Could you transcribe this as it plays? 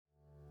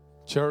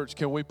Church,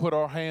 can we put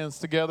our hands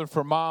together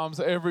for moms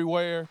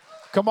everywhere?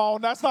 Come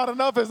on, that's not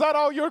enough. Is that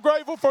all you're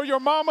grateful for,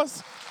 your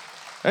mamas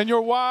and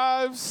your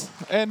wives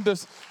and the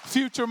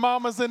future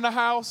mamas in the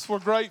house? We're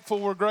grateful,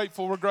 we're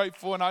grateful, we're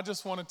grateful. And I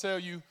just want to tell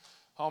you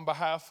on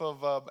behalf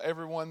of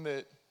everyone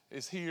that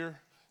is here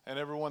and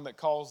everyone that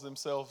calls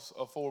themselves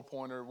a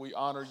four-pointer, we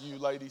honor you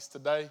ladies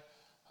today.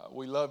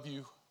 We love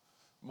you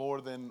more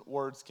than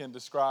words can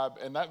describe.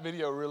 And that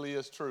video really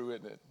is true,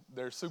 isn't it?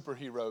 They're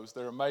superheroes.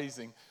 They're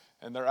amazing.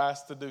 And they're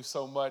asked to do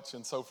so much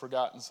and so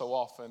forgotten so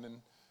often. And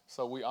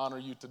so we honor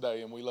you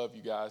today, and we love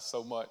you guys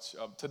so much.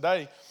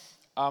 Today,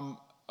 I'm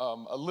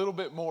a little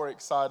bit more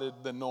excited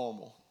than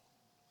normal.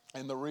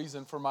 And the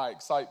reason for my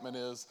excitement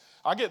is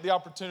I get the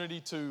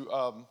opportunity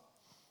to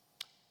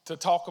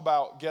talk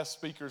about guest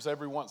speakers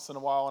every once in a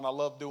while. And I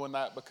love doing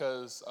that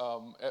because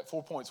at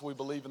 4 Points, we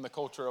believe in the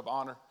culture of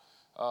honor.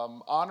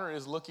 Honor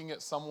is looking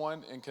at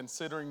someone and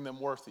considering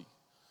them worthy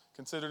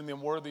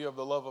of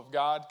the love of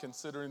God,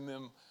 considering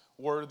them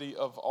worthy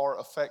of our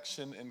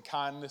affection and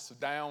kindness,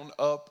 down,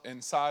 up,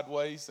 and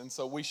sideways. And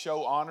so we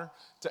show honor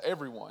to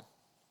everyone.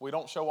 We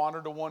don't show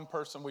honor to one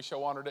person, we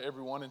show honor to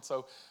everyone. And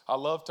so I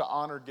love to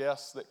honor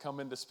guests that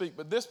come in to speak.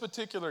 But this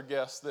particular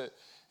guest that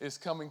is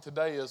coming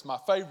today is my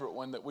favorite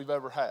one that we've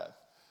ever had.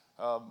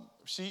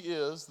 She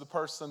is the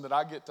person that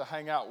I get to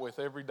hang out with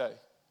every day.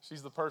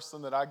 She's the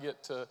person that I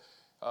get to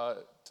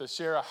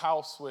share a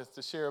house with,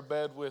 to share a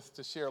bed with,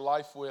 to share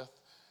life with.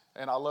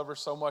 And I love her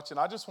so much. And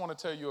I just want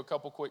to tell you a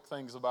couple quick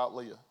things about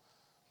Leah.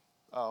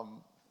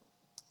 On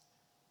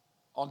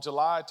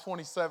July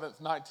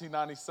 27th,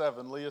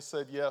 1997, Leah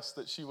said yes,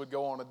 that she would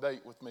go on a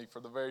date with me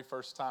for the very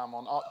first time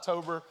on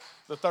October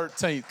the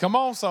 13th. Come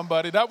on,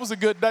 somebody. That was a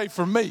good day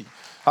for me.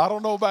 I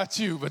don't know about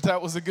you, but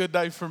that was a good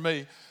day for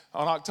me.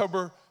 On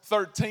October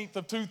 13th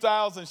of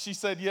 2000, she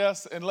said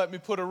yes and let me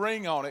put a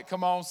ring on it.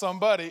 Come on,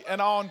 somebody.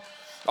 And on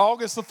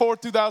August the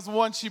 4th,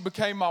 2001, she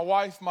became my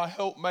wife, my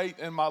helpmate,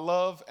 and my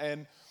love.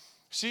 And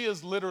she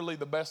is literally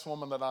the best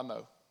woman that I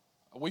know.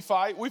 We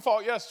fought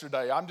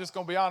yesterday. I'm just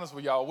going to be honest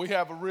with y'all. We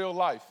have a real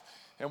life,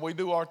 and we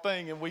do our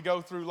thing, and we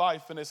go through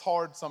life, and it's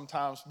hard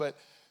sometimes, but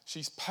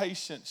she's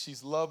patient,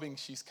 she's loving,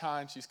 she's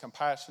kind, she's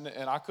compassionate,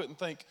 and I couldn't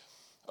think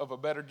of a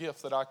better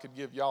gift that I could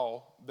give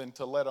y'all than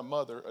to let a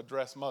mother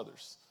address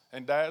mothers.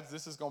 And dads,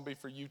 this is going to be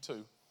for you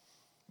too.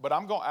 But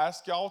I'm going to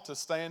ask y'all to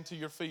stand to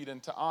your feet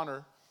and to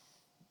honor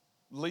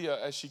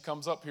Leah as she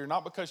comes up here,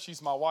 not because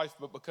she's my wife,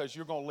 but because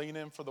you're going to lean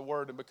in for the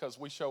word and because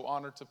we show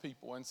honor to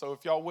people. And so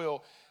if y'all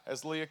will,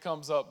 as Leah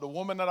comes up, the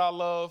woman that I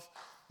love,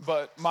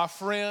 but my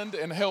friend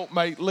and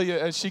helpmate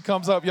Leah, as she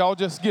comes up, y'all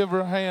just give her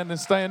a hand and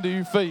stand to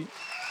your feet.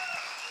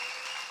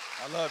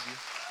 I love you.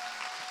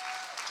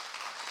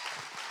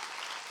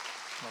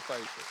 My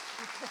favorite.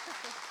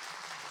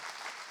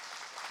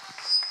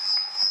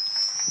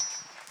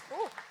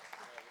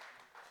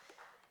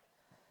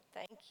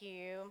 Thank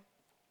you.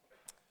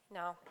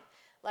 No.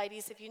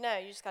 Ladies, if you know,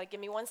 you just got to give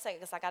me 1 second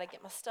because I got to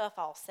get my stuff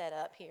all set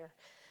up here.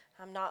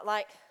 I'm not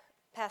like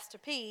Pastor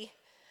P,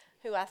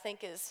 who I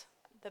think is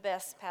the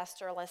best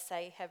pastor, let's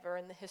say, ever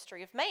in the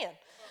history of man.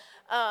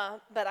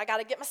 But I got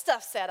to get my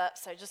stuff set up,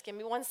 so just give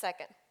me 1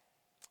 second.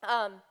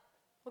 Well,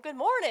 good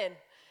morning.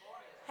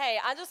 Hey,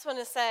 I just want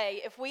to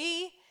say, if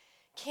we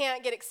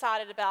can't get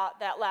excited about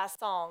that last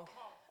song,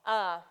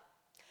 I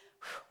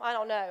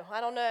don't know.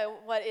 I don't know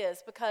what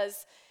is,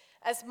 because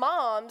as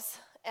moms,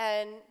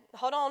 and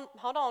hold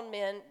on,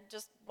 men,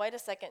 just wait a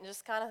second,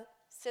 just kind of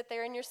sit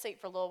there in your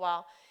seat for a little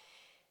while.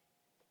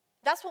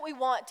 That's what we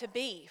want to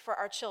be for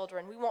our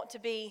children. We want to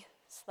be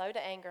slow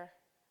to anger,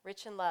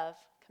 rich in love,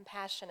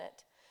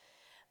 compassionate.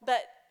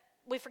 But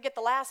we forget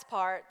the last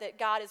part, that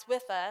God is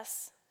with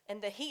us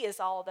and that he is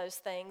all of those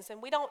things.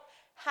 And we don't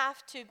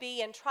have to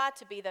be and try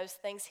to be those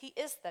things. He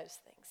is those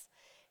things.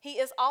 He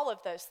is all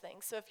of those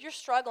things. So if you're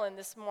struggling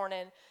this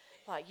morning,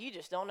 like, you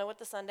just don't know what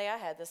the Sunday I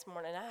had this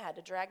morning. I had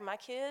to drag my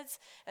kids,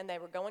 and they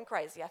were going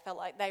crazy. I felt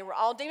like they were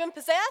all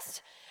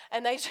demon-possessed,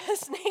 and they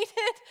just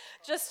needed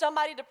just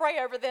somebody to pray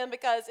over them,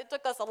 because it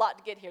took us a lot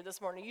to get here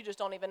this morning. You just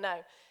don't even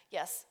know.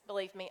 Yes,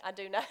 believe me, I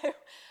do know.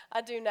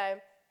 I do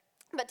know.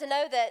 But to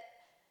know that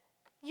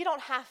you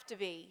don't have to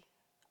be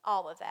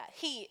all of that.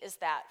 He is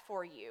that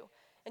for you.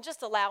 And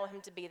just allow him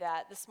to be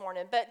that this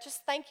morning. But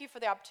just thank you for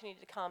the opportunity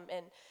to come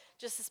and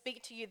just to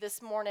speak to you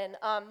this morning.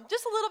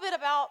 Just a little bit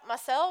about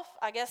myself.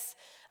 I guess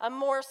I'm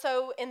more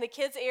so in the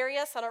kids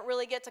area, so I don't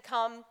really get to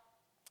come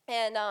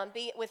and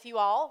be with you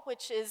all,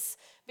 which is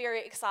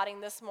very exciting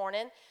this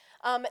morning.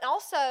 And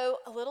also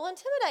a little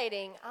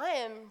intimidating. I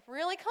am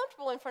really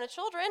comfortable in front of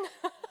children.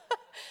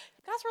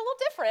 You guys are a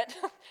little different.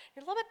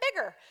 You're a little bit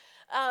bigger.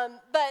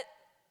 But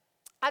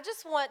I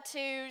just want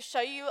to show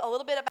you a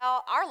little bit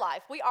about our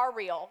life. We are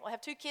real. I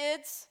have 2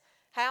 kids,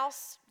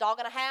 house, dog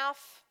and a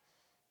half,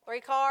 3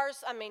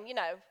 cars. I mean,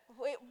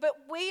 but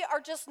we are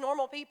just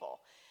normal people.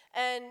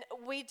 And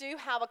we do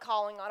have a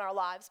calling on our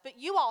lives, but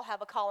you all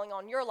have a calling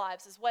on your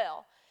lives as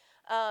well.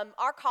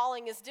 Our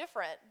calling is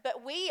different,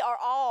 but we are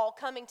all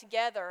coming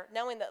together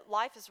knowing that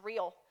life is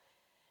real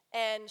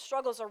and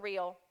struggles are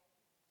real.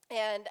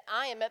 And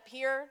I am up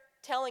here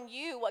telling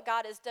you what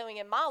God is doing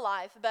in my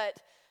life, but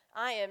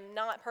I am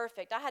not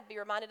perfect. I had to be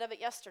reminded of it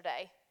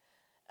yesterday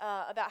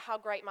about how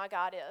great my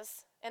God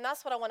is. And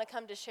that's what I want to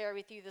come to share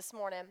with you this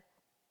morning.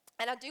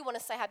 And I do want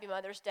to say Happy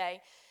Mother's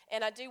Day.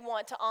 And I do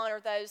want to honor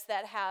those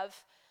that have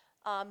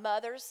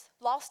mothers,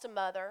 lost a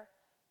mother,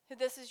 who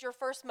this is your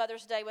first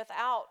Mother's Day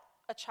without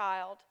a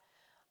child.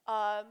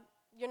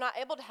 You're not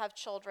able to have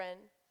children.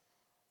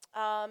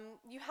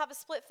 You have a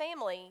split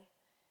family.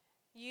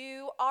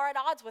 You are at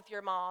odds with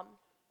your mom.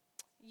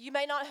 You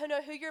may not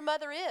know who your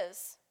mother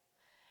is.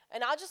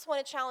 And I just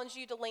want to challenge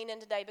you to lean in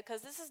today,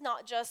 because this is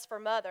not just for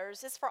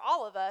mothers. It's for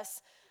all of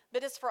us,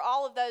 but it's for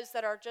all of those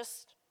that are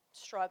just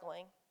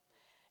struggling.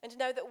 And to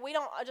know that we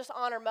don't just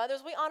honor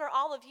mothers, we honor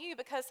all of you,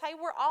 because, hey,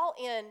 we're all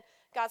in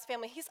God's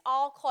family. He's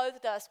all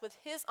clothed us with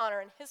His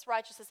honor and His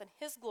righteousness and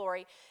His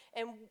glory.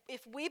 And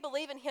if we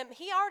believe in Him,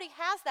 He already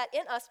has that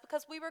in us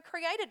because we were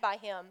created by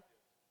Him.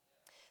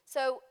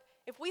 So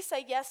if we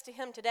say yes to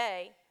Him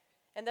today,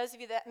 and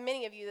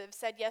many of you that have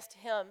said yes to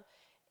Him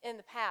in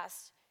the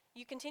past,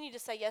 you continue to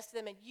say yes to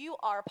them, and you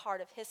are a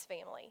part of His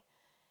family.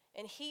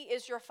 And He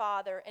is your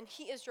father, and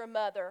He is your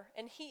mother,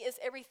 and He is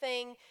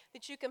everything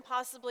that you can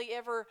possibly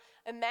ever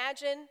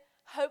imagine,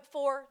 hope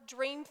for,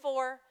 dream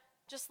for.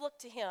 Just look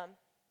to Him.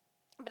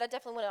 But I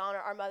definitely want to honor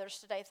our mothers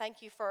today.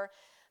 Thank you for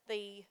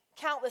the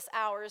countless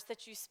hours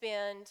that you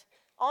spend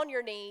on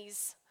your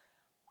knees,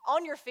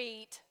 on your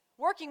feet,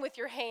 working with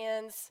your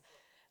hands,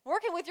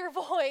 working with your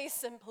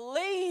voice, and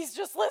please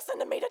just listen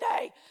to me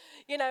today.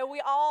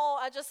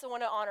 I just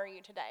want to honor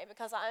you today,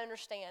 because I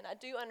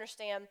do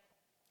understand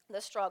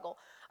the struggle.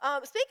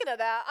 Speaking of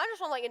that, I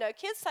just want to let you know,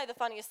 kids say the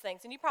funniest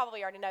things, and you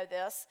probably already know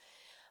this,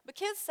 but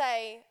kids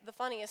say the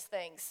funniest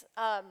things.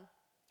 A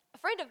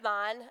friend of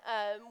mine,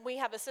 we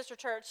have a sister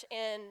church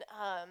in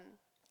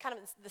kind of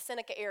the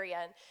Seneca area,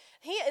 and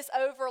he is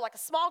over like a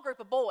small group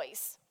of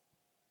boys.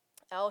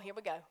 Oh, here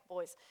we go,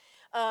 boys.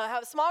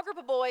 Have a small group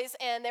of boys,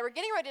 and they were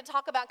getting ready to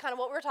talk about kind of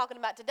what we were talking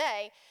about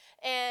today.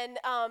 And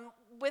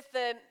with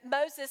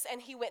Moses,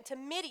 and he went to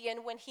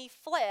Midian when he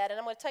fled. And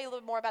I'm going to tell you a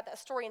little more about that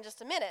story in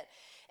just a minute.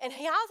 And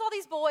he has all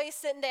these boys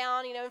sitting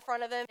down, in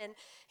front of him. And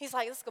he's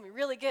like, this is going to be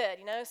really good,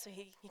 So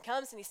he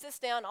comes and he sits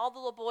down. All the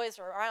little boys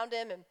are around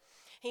him. And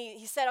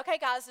he said, okay,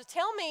 guys, so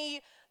tell me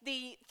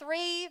the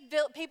three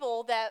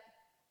people that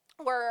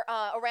were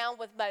around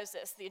with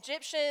Moses, the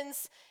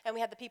Egyptians, and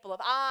we had the people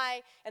of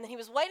Ai, and then he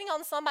was waiting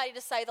on somebody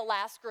to say the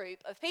last group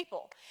of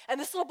people. And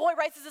this little boy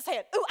raises his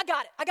hand. Ooh, I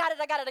got it.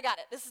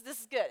 This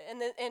is good.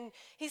 And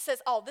he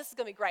says, oh, this is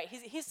going to be great.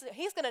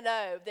 He's going to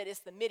know that it's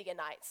the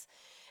Midianites.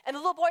 And the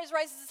little boy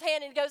raises his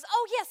hand and he goes,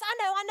 oh, yes,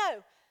 I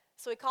know.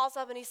 So he calls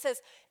up and he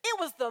says, it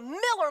was the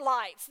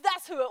Millerites.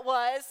 That's who it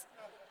was.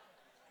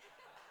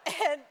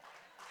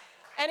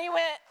 And he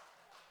went,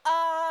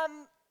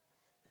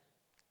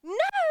 no,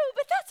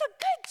 but that's a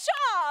good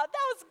job.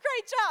 That was a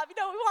great job. We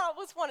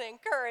always want to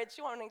encourage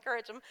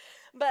them.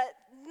 But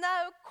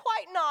no,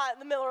 quite not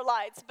the Miller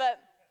Lights. But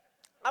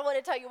I want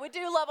to tell you, we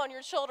do love on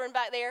your children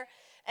back there,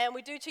 and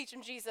we do teach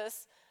them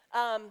Jesus.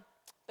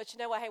 But you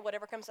know what? Hey,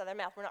 whatever comes out of their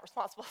mouth, we're not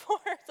responsible for.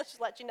 So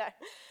just let you know.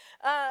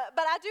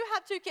 But I do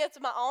have two kids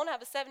of my own. I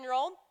have a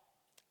 7-year-old.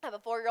 I have a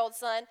 4-year-old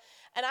son.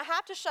 And I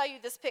have to show you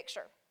this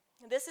picture.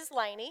 This is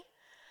Lainey.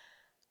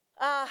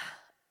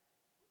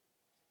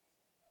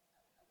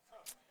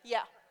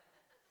 Yeah.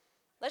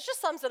 That just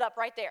sums it up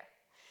right there.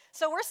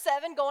 So we're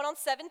 7 going on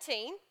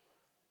 17.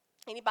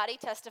 Anybody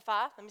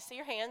testify? Let me see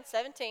your hand.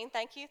 17.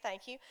 Thank you.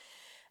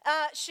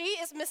 She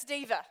is Miss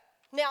Diva.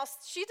 Now,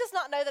 she does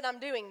not know that I'm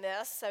doing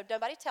this, so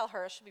nobody tell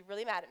her. She'll be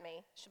really mad at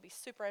me. She'll be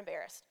super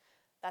embarrassed.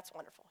 That's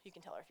wonderful. You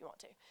can tell her if you want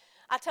to.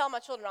 I tell my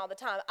children all the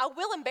time, I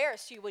will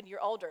embarrass you when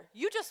you're older.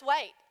 You just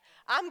wait.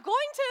 I'm going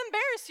to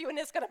embarrass you, and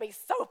it's going to be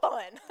so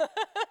fun.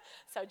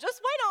 So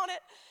just wait on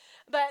it.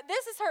 But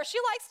this is her. She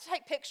likes to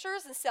take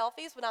pictures and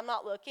selfies when I'm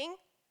not looking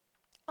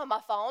on my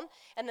phone,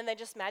 and then they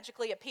just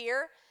magically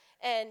appear.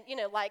 And,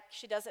 like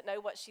she doesn't know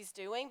what she's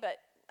doing, but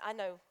I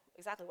know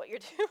exactly what you're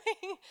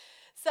doing.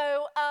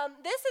 So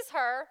this is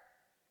her.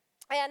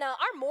 And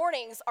our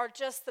mornings are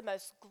just the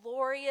most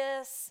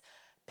glorious,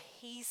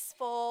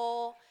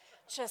 peaceful,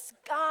 just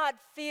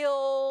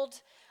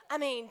God-filled. I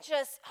mean,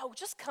 just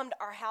come to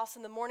our house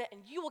in the morning,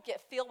 and you will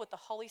get filled with the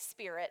Holy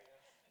Spirit.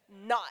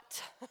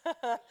 Not.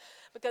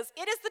 Because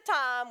it is the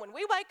time when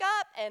we wake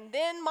up and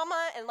then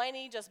Mama and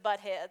Lainey just butt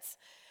heads.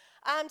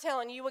 I'm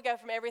telling you, we go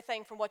from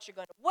everything from what you're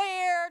going to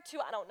wear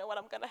to I don't know what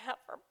I'm going to have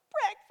for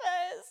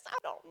breakfast. I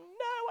don't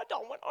know. I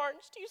don't want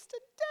orange juice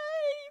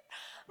today.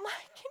 I'm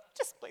like, can you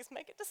just please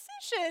make a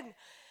decision?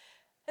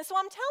 And so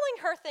I'm telling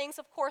her things,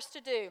 of course, to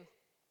do.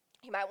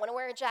 You might want to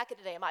wear a jacket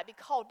today. It might be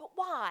cold, but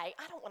why?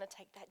 I don't want to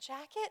take that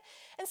jacket.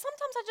 And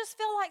sometimes I just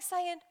feel like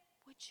saying,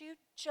 would you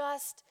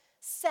just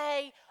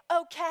say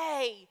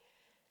okay?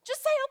 Just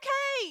say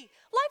okay.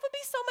 Life would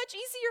be so much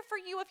easier for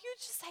you if you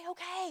just say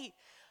okay.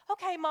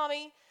 Okay,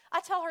 Mommy. I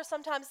tell her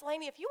sometimes,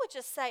 Lainey, if you would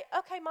just say,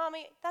 okay,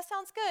 Mommy, that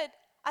sounds good.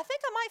 I think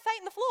I might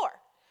faint in the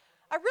floor.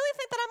 I really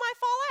think that I might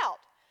fall out.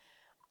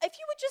 If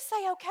you would just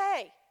say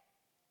okay.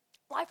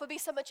 life would be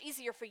so much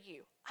easier for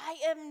you. I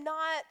am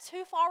not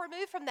too far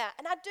removed from that.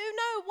 And I do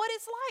know what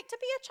it's like to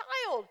be a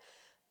child.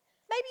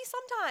 Maybe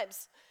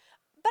sometimes.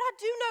 But I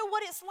do know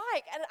what it's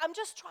like. And I'm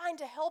just trying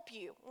to help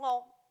you.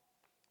 Well,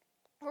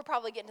 we're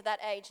probably getting to that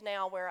age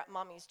now where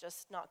mommy's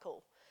just not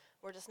cool.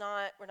 We're just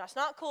not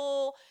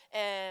cool,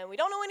 and we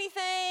don't know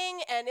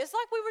anything, and it's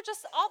like we were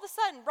just all of a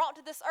sudden brought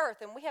to this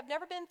earth, and we have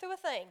never been through a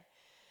thing.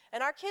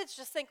 And our kids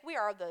just think we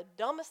are the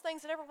dumbest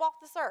things that ever walked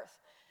this earth.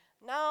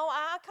 No,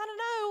 I kind of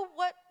know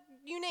what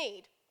you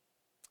need.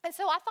 And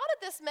so I thought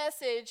of this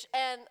message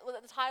and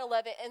the title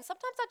of it, and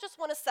sometimes I just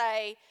want to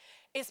say,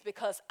 it's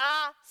because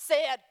I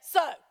said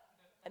so,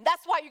 and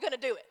that's why you're going to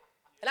do it.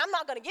 And I'm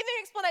not going to give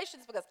any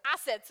explanations because I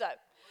said so.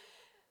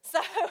 So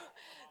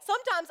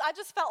sometimes I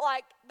just felt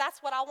like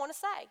that's what I want to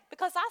say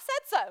because I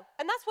said so,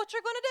 and that's what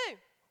you're going to do.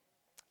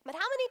 But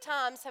how many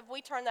times have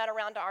we turned that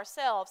around to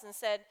ourselves and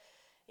said,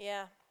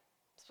 yeah,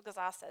 it's because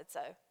I said so.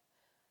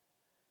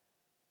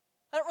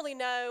 I don't really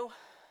know,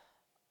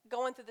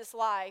 going through this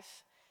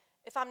life,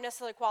 if I'm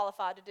necessarily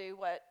qualified to do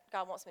what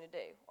God wants me to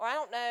do. Or I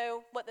don't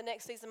know what the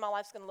next season of my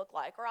life is going to look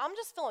like. Or I'm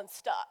just feeling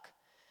stuck.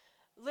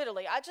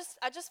 Literally, I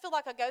just feel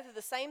like I go through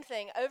the same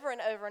thing over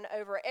and over and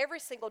over every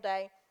single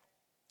day.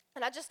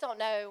 And I just don't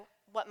know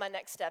what my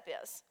next step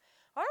is.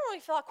 I don't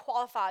really feel like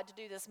qualified to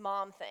do this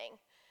mom thing.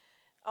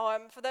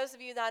 For those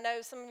of you that I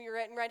know, some of you are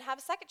getting ready to have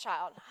a second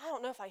child. I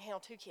don't know if I can handle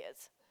 2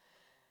 kids.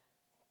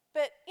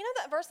 But you know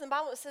that verse in the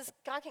Bible that says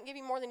God can't give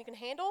you more than you can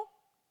handle?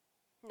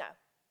 No.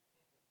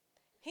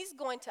 He's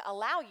going to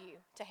allow you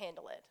to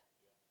handle it.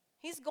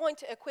 He's going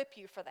to equip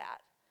you for that.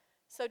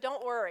 So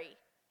don't worry.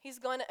 He's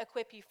going to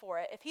equip you for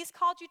it. If he's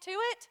called you to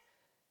it,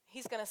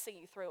 he's going to see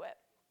you through it.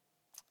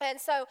 And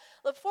so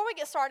before we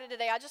get started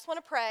today, I just want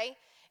to pray.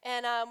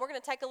 And we're going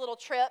to take a little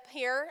trip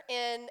here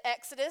in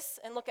Exodus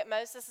and look at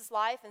Moses'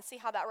 life and see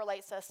how that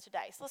relates to us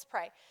today. So let's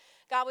pray.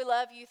 God, we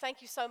love you.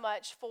 Thank you so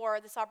much for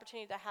this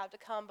opportunity to have to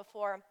come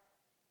before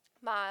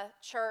my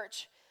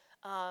church,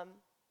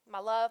 my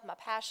love, my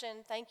passion.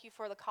 Thank you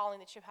for the calling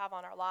that you have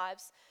on our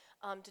lives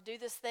to do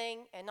this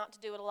thing and not to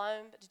do it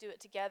alone, but to do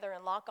it together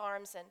and lock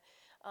arms.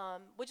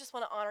 And we just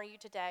want to honor you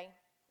today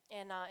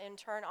and in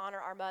turn honor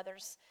our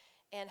mothers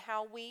and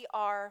how we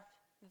are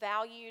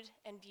valued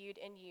and viewed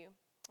in you.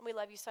 We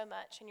love you so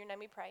much. In your name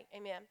we pray.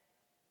 Amen.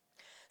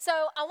 So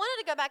I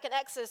wanted to go back in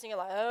Exodus, and you're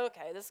like,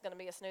 okay, this is going to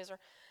be a snoozer.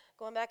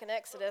 Going back in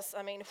Exodus,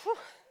 I mean, whew,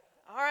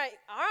 all right,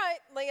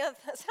 Leah,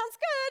 that sounds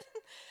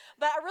good.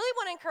 But I really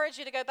want to encourage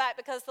you to go back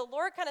because the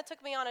Lord kind of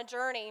took me on a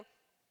journey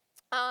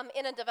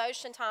in a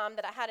devotion time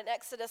that I had in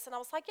Exodus, and I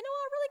was like, I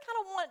really kind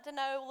of want to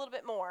know a little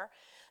bit more.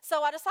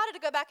 So I decided to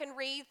go back and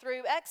read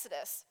through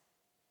Exodus.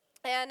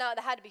 And that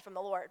had to be from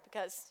the Lord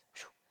because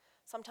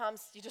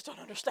sometimes you just don't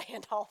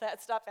understand all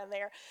that stuff in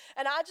there.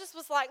 And I just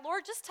was like,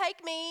 Lord, just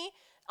take me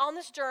on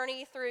this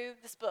journey through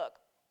this book.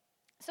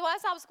 So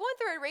as I was going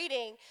through and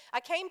reading, I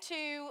came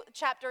to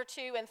chapter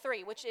 2 and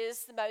 3, which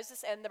is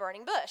Moses and the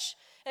burning bush.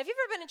 And if you've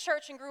ever been in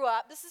church and grew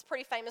up, this is a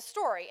pretty famous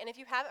story. And if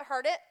you haven't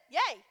heard it,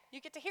 yay, you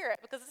get to hear it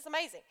because it's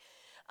amazing.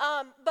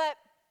 But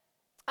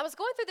I was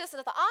going through this and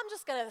I thought, I'm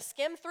just going to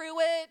skim through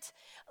it.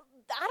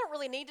 I don't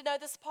really need to know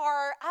this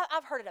part.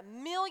 I've heard it a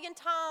million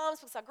times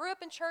because I grew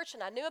up in church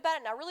and I knew about it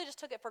and I really just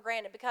took it for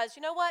granted because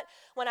you know what?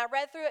 When I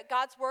read through it,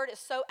 God's word is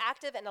so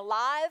active and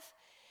alive.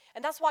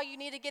 And that's why you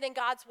need to get in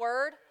God's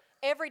word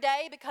every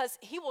day because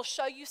he will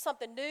show you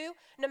something new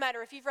no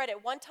matter if you've read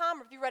it one time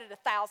or if you've read it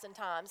 1,000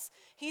 times.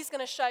 He's going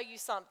to show you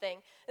something.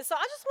 And so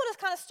I just want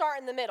to kind of start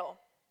in the middle.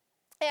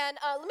 And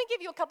let me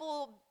give you a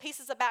couple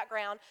pieces of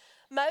background.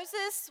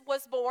 Moses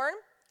was born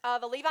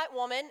of a Levite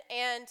woman,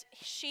 and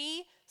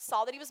she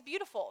saw that he was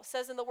beautiful. It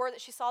says in the word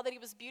that she saw that he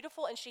was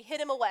beautiful, and she hid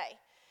him away.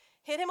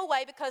 Hid him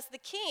away because the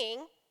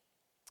king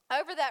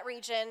over that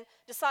region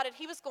decided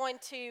he was going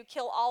to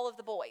kill all of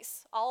the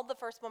boys, all of the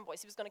firstborn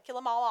boys. He was going to kill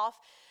them all off.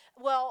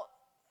 Well,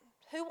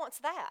 who wants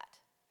that?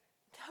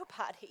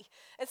 Nobody.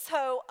 And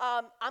so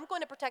I'm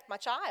going to protect my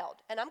child,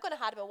 and I'm going to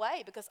hide him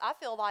away because I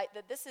feel like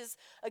that this is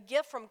a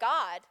gift from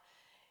God.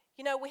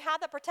 You know, we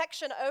have the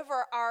protection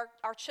over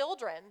our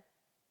children,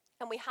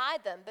 and we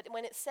hide them. But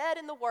when it said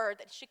in the word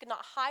that she could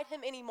not hide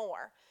him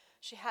anymore,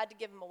 she had to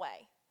give him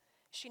away.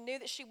 She knew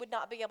that she would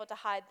not be able to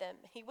hide them.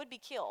 He would be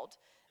killed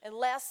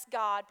unless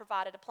God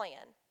provided a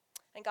plan.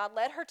 And God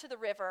led her to the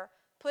river,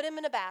 put him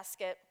in a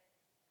basket,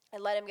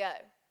 and let him go.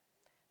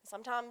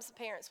 Sometimes,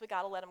 parents, we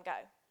got to let them go.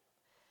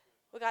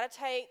 We got to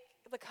take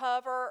the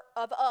cover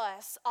of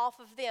us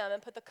off of them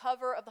and put the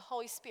cover of the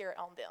Holy Spirit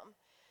on them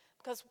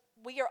because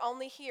we are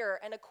only here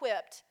and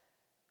equipped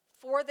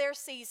for their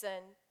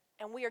season,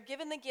 and we are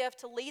given the gift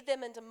to lead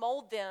them and to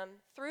mold them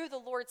through the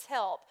Lord's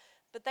help,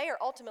 but they are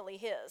ultimately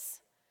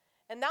his.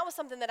 And that was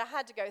something that I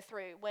had to go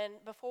through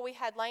before we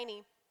had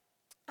Lainey,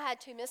 I had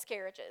 2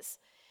 miscarriages.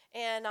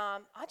 And I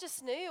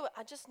just knew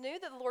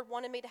that the Lord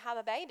wanted me to have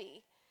a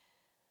baby.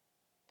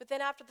 But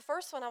then after the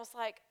first one, I was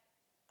like,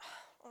 I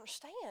don't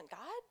understand, God.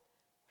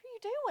 What are you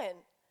doing?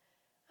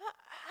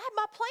 I had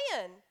my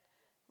plan.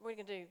 We're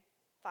going to do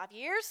 5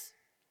 years,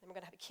 then we're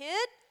going to have a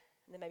kid,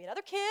 and then maybe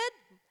another kid.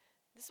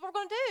 This is what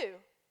we're going to do.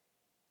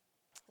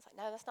 He's like,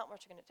 no, that's not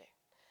what you're going to do.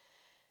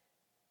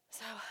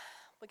 So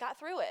we got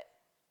through it.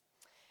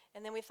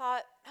 And then we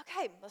thought,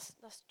 okay, let's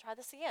try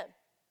this again.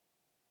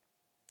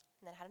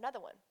 And then I had another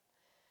one.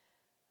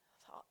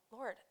 I thought,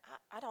 Lord,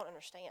 I don't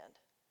understand.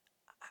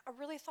 I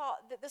really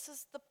thought that this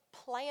is the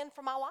plan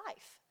for my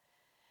life.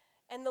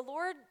 And the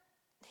Lord,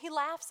 he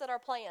laughs at our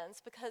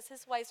plans because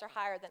his ways are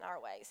higher than our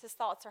ways. His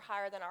thoughts are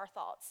higher than our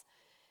thoughts.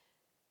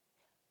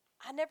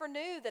 I never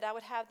knew that I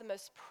would have the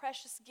most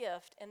precious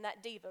gift in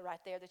that diva right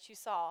there that you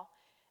saw.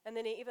 And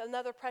then even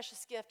another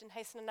precious gift in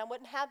Hasten. And I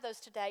wouldn't have those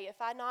today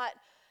if I not,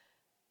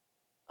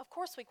 of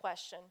course we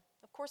question.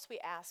 Of course we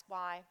ask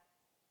why.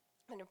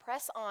 And to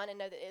press on and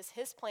know that it is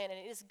his plan and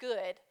it is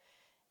good.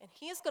 And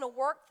he is going to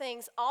work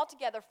things all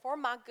together for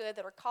my good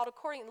that are called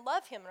according, and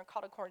love him and are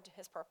called according to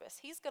his purpose.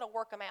 He's going to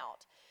work them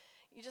out.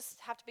 You just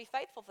have to be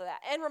faithful for that.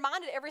 And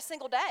reminded every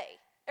single day,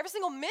 every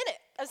single minute,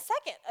 a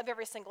second of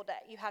every single day,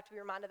 you have to be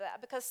reminded of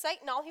that. Because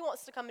Satan, all he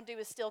wants to come and do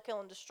is steal, kill,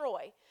 and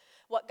destroy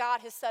what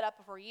God has set up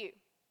for you.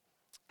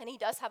 And he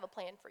does have a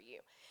plan for you.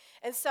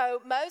 And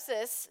so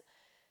Moses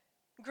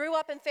grew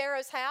up in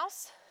Pharaoh's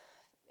house,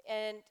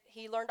 and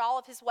he learned all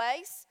of his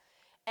ways.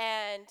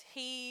 And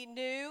he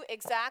knew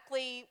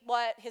exactly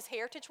what his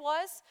heritage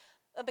was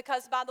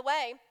because, by the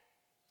way,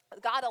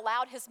 God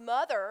allowed his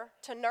mother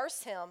to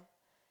nurse him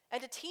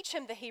and to teach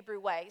him the Hebrew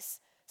ways.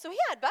 So he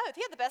had both.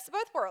 He had the best of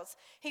both worlds.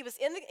 He was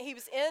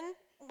in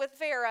with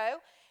Pharaoh.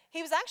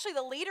 He was actually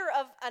the leader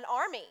of an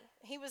army.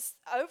 He was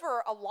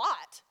over a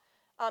lot.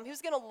 He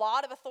was given a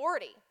lot of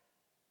authority,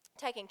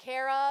 taken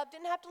care of,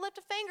 didn't have to lift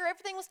a finger.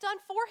 Everything was done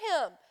for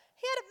him.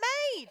 He had it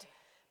made.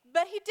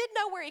 But he did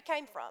know where he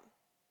came from.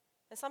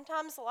 And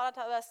sometimes a lot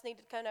of us need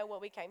to know where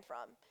we came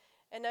from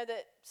and know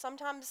that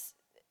sometimes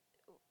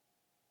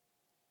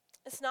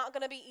it's not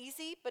going to be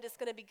easy, but it's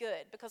going to be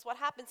good. Because what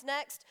happens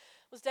next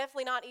was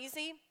definitely not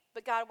easy,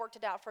 but God worked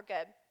it out for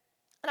good.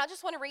 And I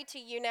just want to read to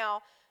you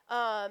now,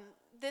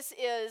 this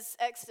is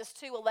Exodus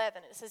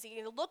 2:11. It says,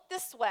 he looked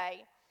this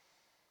way,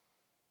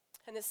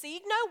 and then seeing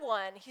no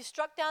one, he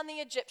struck down the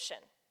Egyptian.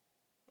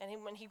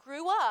 And when he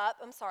grew up,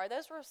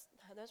 those were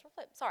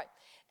flipped, sorry.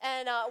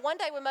 And one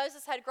day when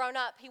Moses had grown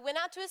up, he went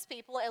out to his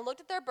people and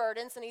looked at their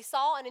burdens, and he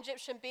saw an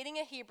Egyptian beating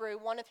a Hebrew,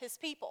 one of his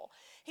people.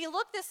 He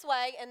looked this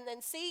way, and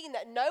then seeing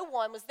that no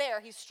one was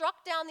there, he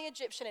struck down the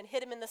Egyptian and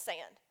hit him in the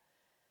sand.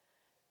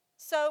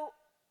 So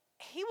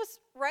he was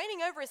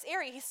reigning over his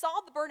area. He saw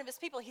the burden of his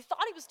people. He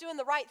thought he was doing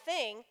the right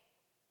thing,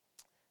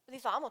 but he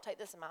thought, I'm going to take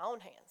this in my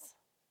own hands.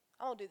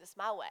 I'm going to do this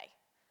my way.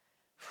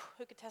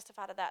 Who could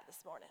testify to that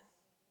this morning?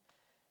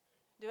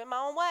 Do it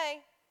my own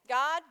way.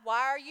 God,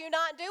 why are you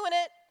not doing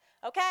it?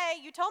 Okay,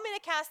 you told me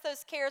to cast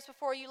those cares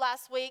before you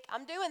last week.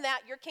 I'm doing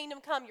that. Your kingdom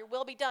come. Your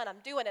will be done.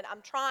 I'm doing it.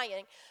 I'm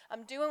trying.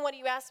 I'm doing what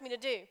you asked me to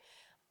do.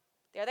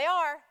 There they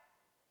are.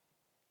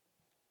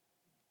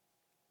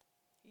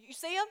 You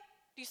see them?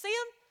 Do you see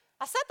them?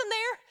 I set them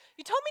there.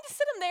 You told me to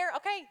sit them there.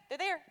 Okay, they're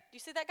there. Do you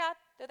see that, God?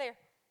 They're there.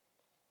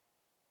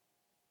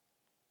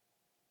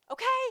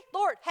 Okay,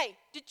 Lord, hey,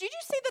 did you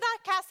see that I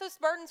cast those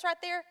burdens right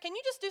there? Can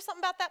you just do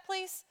something about that,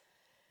 please?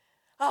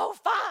 Oh,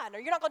 fine, or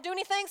you're not going to do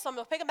anything, so I'm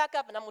going to pick them back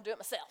up and I'm going to do it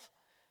myself.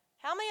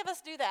 How many of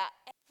us do that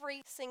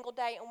every single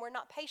day and we're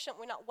not patient,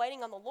 we're not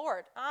waiting on the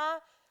Lord?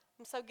 I'm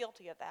so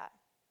guilty of that.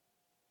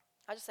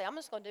 I just say, I'm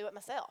just going to do it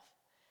myself.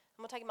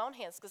 I'm going to take it in my own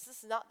hands because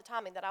this is not the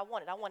timing that I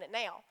wanted. I want it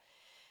now.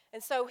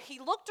 And so he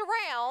looked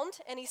around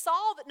and he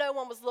saw that no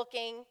one was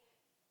looking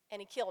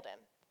and he killed him.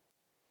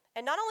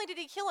 And not only did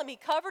he kill him, he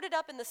covered it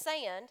up in the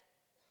sand.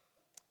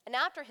 And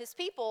after his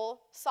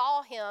people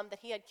saw him that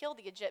he had killed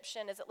the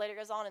Egyptian, as it later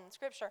goes on in the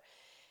scripture,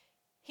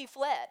 he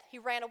fled. He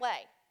ran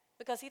away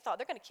because he thought,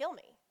 they're going to kill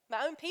me.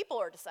 My own people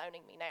are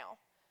disowning me now.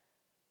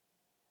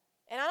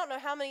 And I don't know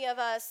how many of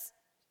us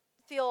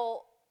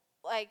feel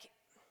like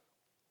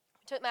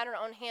we took matter in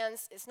our own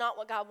hands. It's not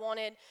what God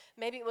wanted.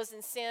 Maybe it was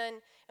in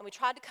sin, and we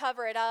tried to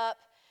cover it up.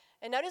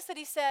 And notice that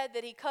he said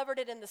that he covered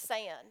it in the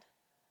sand.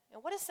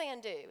 And what does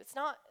sand do? It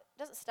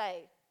doesn't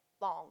stay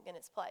long in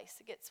its place.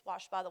 It gets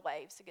washed by the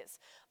waves. It gets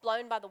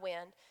blown by the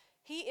wind.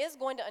 He is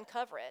going to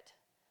uncover it.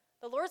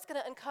 The Lord's going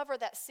to uncover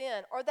that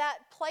sin or that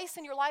place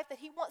in your life that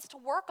he wants to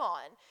work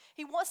on.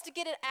 He wants to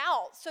get it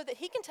out so that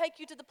he can take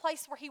you to the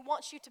place where he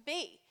wants you to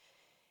be.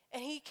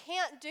 And he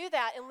can't do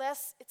that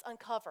unless it's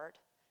uncovered.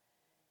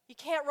 You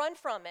can't run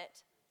from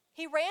it.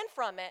 He ran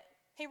from it.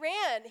 He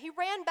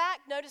ran back.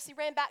 Notice he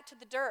ran back to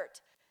the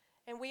dirt.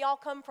 And we all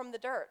come from the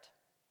dirt.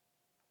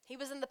 He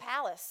was in the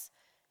palace.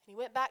 And he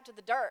went back to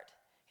the dirt.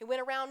 He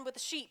went around with the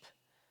sheep.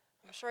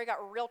 I'm sure he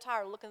got real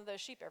tired looking at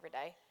those sheep every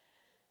day,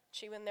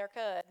 chewing their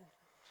cud.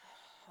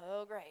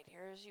 Oh, great,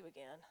 here's you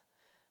again.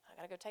 I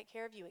got to go take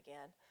care of you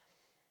again.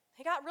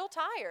 He got real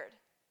tired.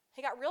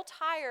 He got real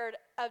tired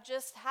of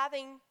just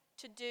having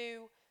to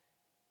do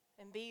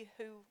and be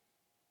who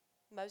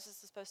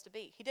Moses is supposed to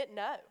be. He didn't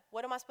know.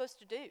 What am I supposed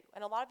to do?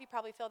 And a lot of you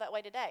probably feel that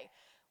way today.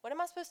 What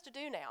am I supposed to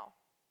do now?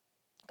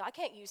 God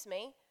can't use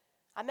me.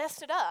 I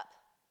messed it up.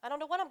 I don't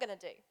know what I'm going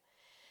to do.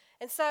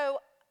 And so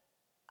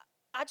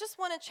I just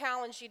want to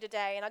challenge you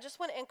today, and I just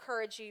want to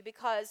encourage you,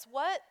 because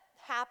what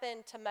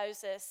happened to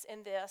Moses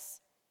in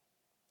this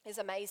is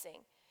amazing,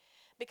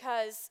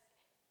 because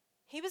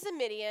he was in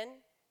Midian.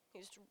 He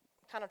was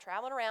kind of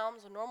traveling around.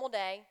 It was a normal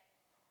day.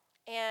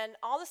 And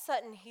all of a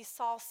sudden, he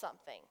saw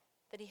something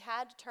that he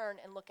had to turn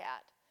and look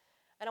at.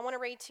 And I want to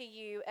read to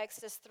you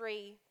Exodus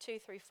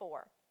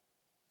 3:2-4.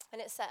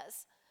 And it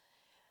says,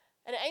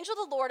 "An angel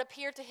of the Lord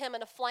appeared to him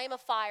in a flame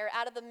of fire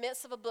out of the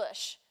midst of a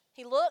bush.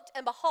 He looked,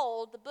 and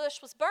behold, the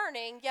bush was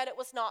burning, yet it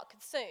was not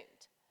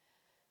consumed.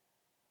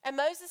 And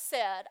Moses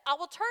said, I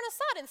will turn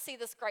aside and see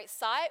this great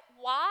sight,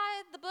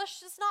 why the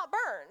bush is not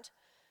burned.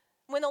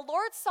 When the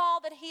Lord saw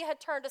that he had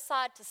turned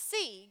aside to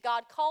see,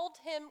 God called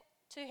him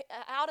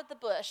out of the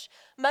bush,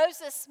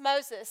 Moses,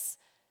 Moses.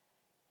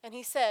 And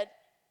he said,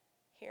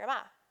 Here am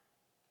I."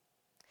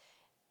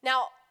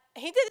 Now,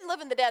 he didn't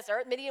live in the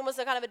desert. Midian was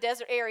a kind of a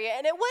desert area,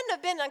 and it wouldn't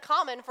have been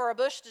uncommon for a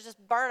bush to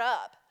just burn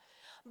up.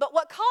 But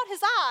what caught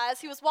his eyes,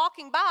 he was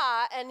walking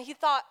by, and he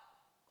thought,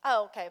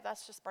 oh, okay,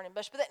 that's just burning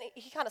bush. But then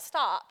he kind of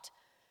stopped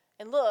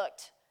and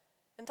looked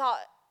and thought,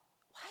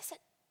 why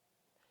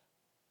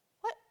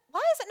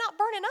is it not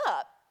burning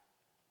up?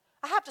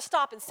 I have to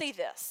stop and see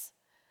this.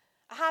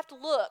 I have to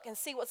look and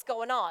see what's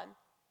going on.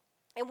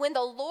 And when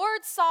the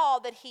Lord saw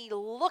that he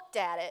looked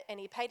at it and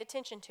he paid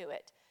attention to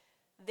it,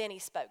 then he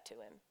spoke to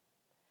him.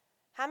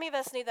 How many of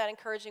us need that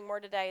encouraging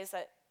word today? Is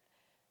that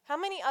how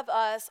many of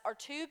us are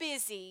too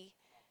busy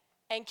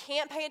and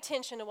can't pay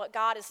attention to what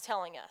God is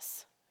telling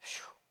us?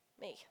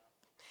 Whew, me.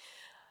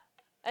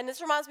 And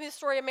this reminds me of the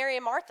story of Mary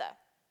and Martha.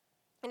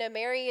 You know,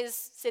 Mary is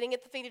sitting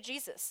at the feet of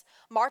Jesus.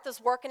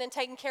 Martha's working and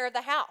taking care of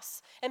the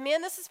house. And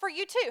men, this is for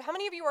you too. How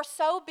many of you are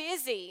so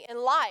busy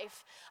in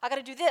life? I got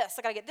to do this.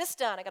 I got to get this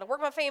done. I got to work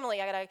with my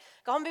family. I got to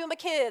go home and be with my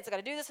kids. I got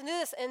to do this and do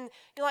this. And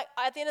you're like,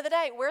 at the end of the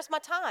day, where's my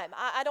time?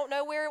 I don't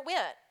know where it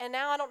went. And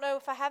now I don't know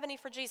if I have any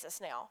for Jesus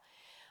now.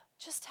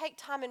 Just take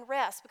time and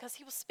rest, because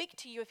he will speak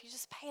to you if you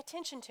just pay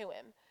attention to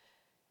him.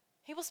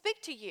 He will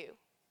speak to you.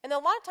 And a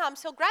lot of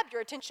times he'll grab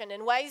your attention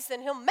in ways,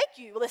 and he'll make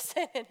you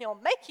listen, and he'll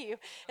make you.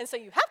 And so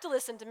you have to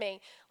listen to me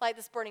like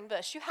this burning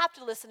bush. You have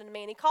to listen to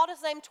me. And he called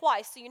his name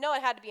twice, so you know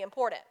it had to be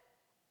important.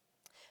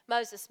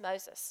 Moses,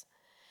 Moses.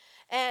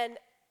 And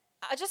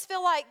I just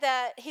feel like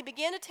that he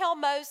began to tell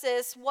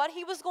Moses what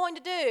he was going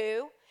to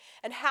do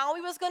and how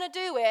he was going to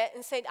do it,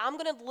 and said, I'm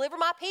going to deliver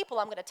my people.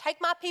 I'm going to take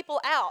my people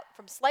out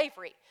from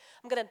slavery.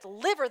 I'm going to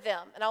deliver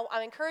them. And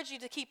I encourage you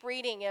to keep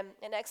reading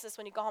in Exodus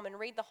when you go home and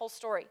read the whole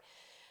story.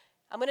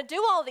 I'm going to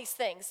do all these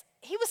things.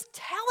 He was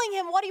telling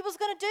him what he was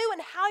going to do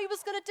and how he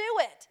was going to do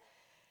it.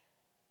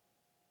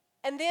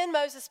 And then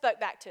Moses spoke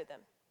back to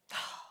them.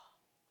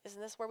 Isn't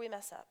this where we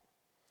mess up?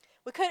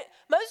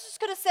 Moses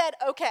could have said,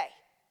 okay,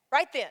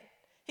 right then.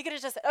 He could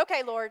have just said,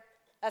 okay, Lord,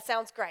 that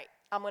sounds great.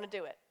 I'm going to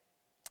do it.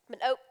 But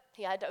nope,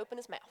 he had to open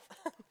his mouth.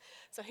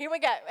 So here we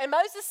go. And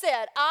Moses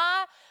said,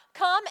 I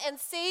come and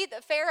see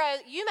that Pharaoh,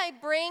 you may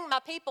bring my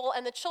people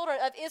and the children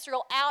of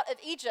Israel out of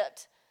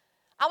Egypt.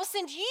 I will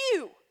send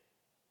you.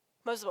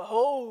 Moses went,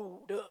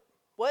 hold up.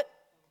 What?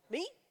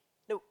 Me?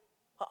 No.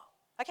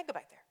 I can't go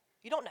back there.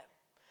 You don't know.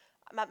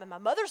 My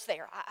mother's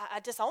there.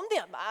 I disowned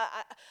them.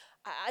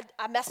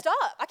 I messed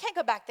up. I can't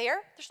go back there.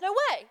 There's no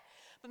way.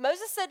 But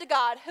Moses said to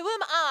God, who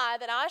am I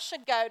that I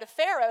should go to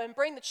Pharaoh and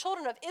bring the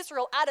children of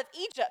Israel out of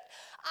Egypt?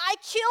 I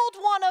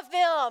killed one of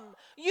them.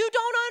 You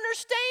don't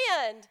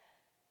understand.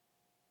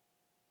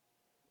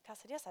 God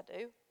said, yes, I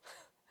do.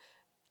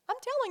 I'm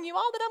telling you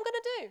all that I'm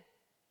going to do.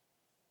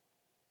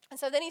 And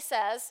so then he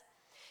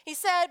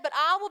said, but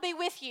I will be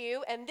with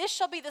you, and this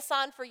shall be the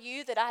sign for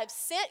you that I have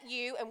sent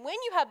you, and when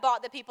you have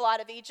brought the people out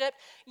of Egypt,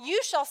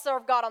 you shall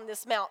serve God on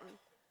this mountain.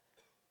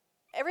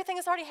 Everything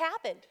has already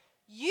happened.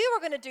 You are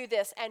going to do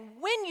this, and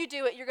when you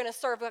do it, you're going to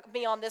serve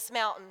me on this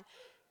mountain.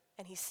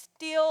 And he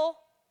still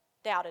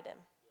doubted him.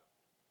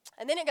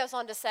 And then it goes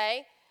on to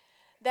say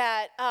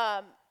that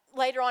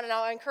later on, and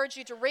I'll encourage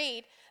you to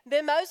read,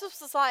 then Moses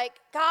was like,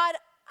 God,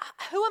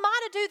 who am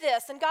I to do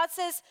this? And God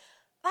says,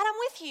 God, I'm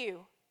with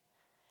you.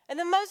 And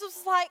then Moses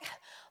was like,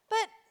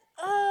 but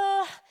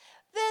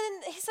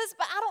then he says,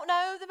 but I don't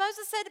know. Then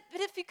Moses said,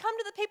 but if you come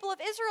to the people of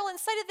Israel and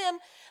say to them,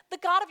 the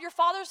God of your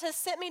fathers has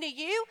sent me to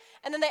you,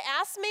 and then they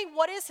ask me,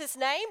 what is his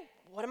name?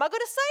 What am I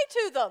going to say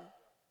to them?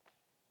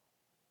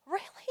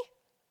 Really?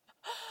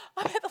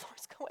 I bet the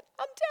Lord's going,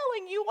 I'm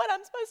telling you what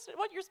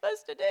you're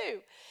supposed to do.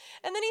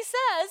 And then he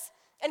says,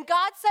 and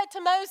God said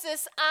to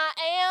Moses, I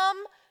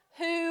am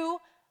who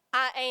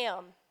I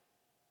am.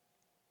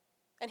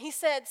 And he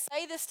said,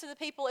 say this to the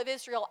people of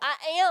Israel, I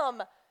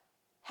am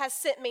has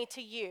sent me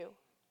to you.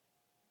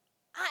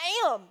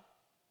 I am.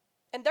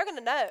 And they're going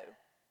to know.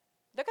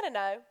 They're going to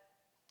know.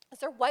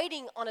 Because they're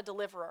waiting on a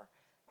deliverer.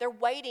 They're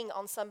waiting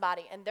on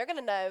somebody. And they're going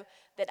to know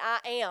that I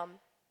am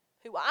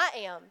who I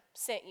am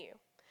sent you.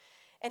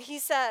 And he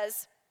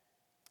says,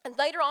 and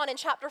later on in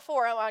chapter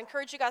 4, I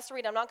encourage you guys to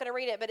read it. I'm not going to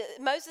read it. But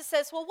Moses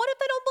says, well, what if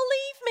they don't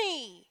believe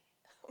me?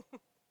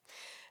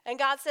 And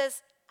God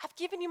says, I've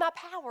given you my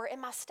power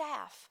and my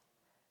staff.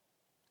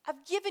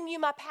 I've given you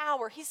my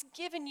power. He's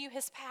given you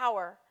his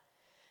power.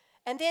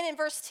 And then in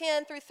verse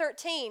 10 through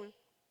 13,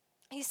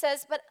 he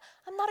says, but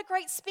I'm not a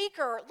great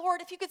speaker.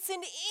 Lord, if you could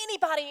send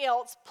anybody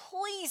else,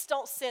 please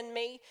don't send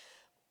me.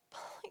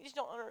 Please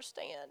don't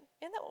understand.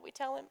 Isn't that what we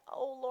tell him?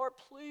 Oh, Lord,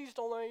 please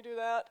don't let me do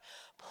that.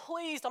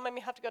 Please don't make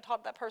me have to go talk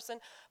to that person.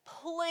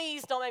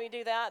 Please don't make me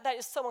do that. That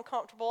is so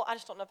uncomfortable. I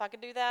just don't know if I could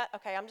do that.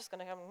 Okay, I'm just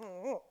going to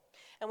go,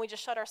 and we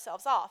just shut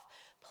ourselves off.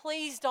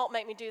 Please don't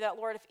make me do that,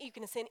 Lord. If you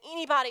can send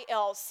anybody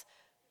else,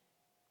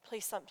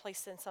 please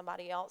send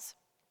somebody else.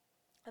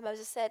 And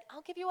Moses said,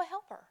 I'll give you a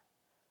helper.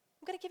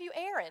 I'm going to give you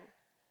Aaron.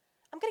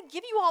 I'm going to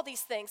give you all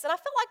these things. And I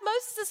feel like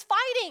Moses is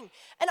fighting,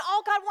 and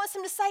all God wants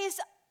him to say is,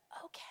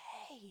 okay,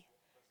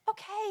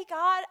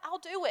 God, I'll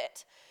do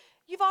it.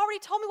 You've already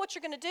told me what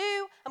you're going to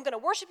do. I'm going to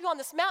worship you on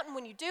this mountain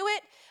when you do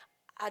it.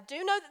 I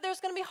do know that there's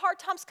going to be hard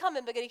times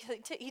coming, but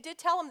he did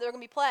tell him there were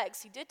going to be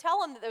plagues. He did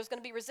tell him that there was going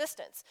to be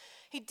resistance.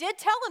 He did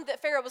tell him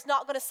that Pharaoh was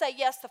not going to say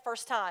yes the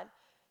first time.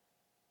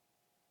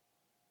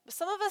 But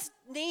some of us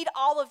need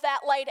all of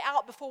that laid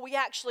out before we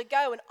actually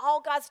go, and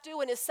all God's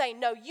doing is saying,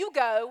 no, you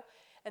go,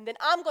 and then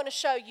I'm going to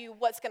show you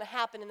what's going to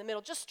happen in the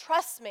middle. Just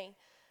trust me.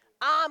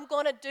 I'm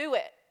going to do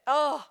it.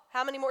 Oh,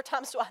 how many more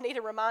times do I need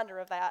a reminder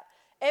of that?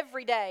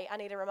 Every day I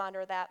need a reminder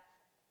of that.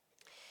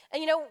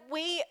 And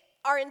we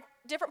are in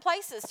different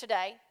places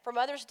today for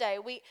Mother's Day.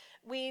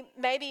 We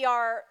maybe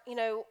are,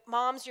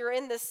 moms, you're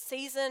in this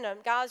season,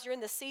 and guys, you're in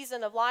this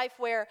season of life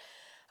where,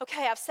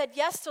 okay, I've said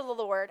yes to the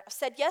Lord. I've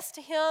said yes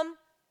to him,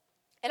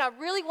 and I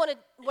really want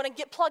to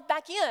get plugged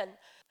back in.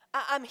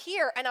 I'm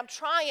here, and I'm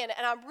trying,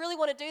 and I really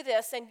want to do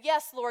this. And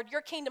yes, Lord,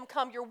 your kingdom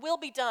come, your will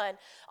be done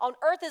on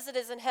earth as it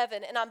is in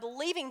heaven, and I'm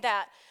believing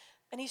that.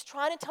 And he's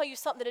trying to tell you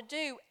something to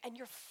do, and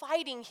you're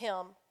fighting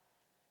him.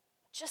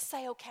 Just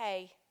say,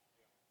 okay,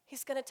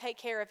 he's going to take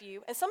care of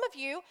you. And some of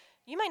you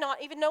may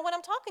not even know what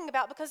I'm talking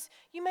about because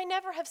you may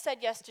never have said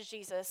yes to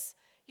Jesus.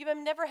 You may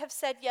never have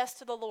said yes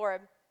to the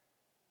Lord.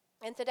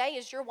 And today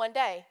is your one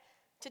day.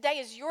 Today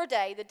is your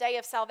day, the day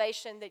of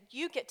salvation, that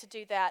you get to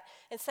do that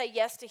and say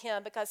yes to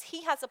him because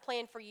he has a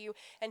plan for you,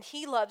 and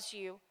he loves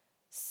you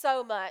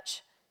so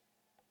much.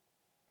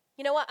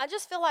 You know what? I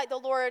just feel like the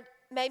Lord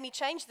made me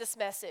change this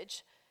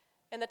message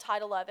and the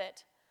title of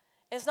it.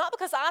 And it's not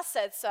because I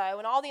said so,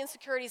 and all the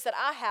insecurities that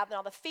I have, and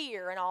all the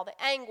fear, and all the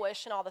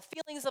anguish, and all the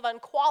feelings of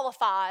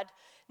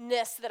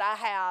unqualifiedness that I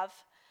have.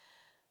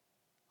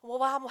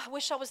 Well, I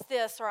wish I was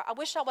this, or I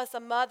wish I was a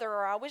mother,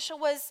 or I wish I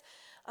was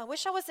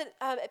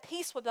at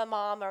peace with my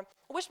mom, or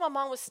I wish my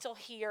mom was still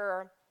here,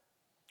 or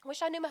I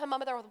wish I knew who my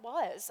mother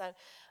was.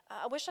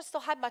 I wish I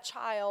still had my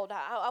child.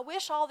 I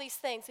wish all these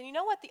things. And you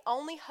know what? The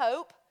only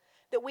hope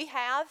that we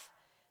have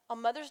on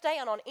Mother's Day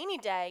and on any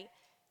day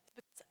is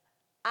because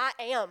I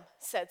am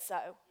said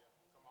so.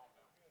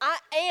 I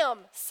am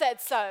said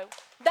so.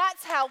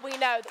 That's how we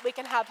know that we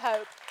can have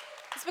hope.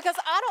 It's because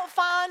I don't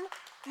find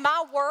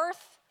my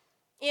worth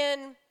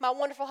in my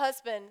wonderful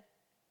husband.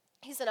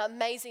 He's an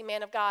amazing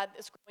man of God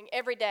that's growing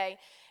every day,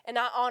 and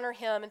I honor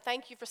him, and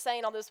thank you for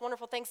saying all those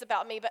wonderful things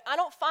about me, but I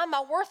don't find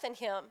my worth in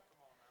him.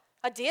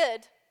 I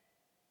did.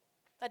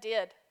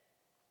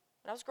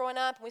 When I was growing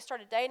up and we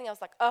started dating, I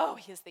was like, oh,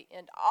 he is the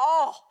end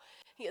all.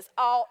 He is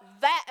all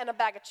that and a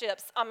bag of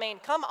chips. I mean,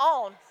 come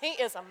on. He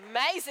is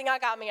amazing. I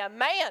got me a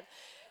man.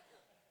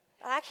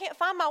 I can't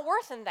find my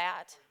worth in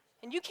that.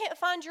 And you can't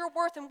find your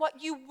worth in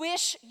what you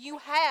wish you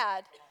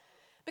had.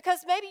 Because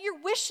maybe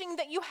you're wishing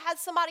that you had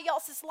somebody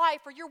else's life,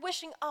 or you're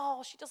wishing,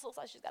 oh, she just looks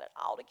like she's got it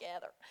all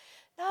together.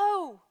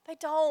 No, they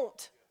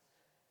don't.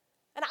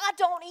 And I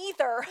don't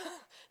either.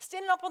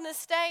 Standing up on this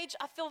stage,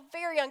 I feel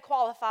very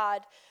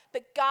unqualified,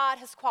 but God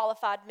has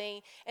qualified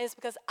me, and it's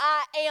because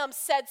I am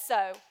said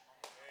so.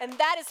 And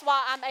that is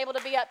why I'm able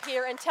to be up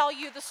here and tell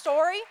you the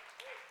story.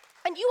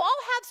 And you all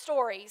have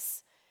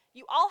stories.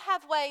 You all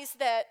have ways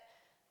that,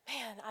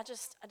 man, I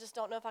just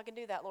don't know if I can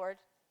do that, Lord.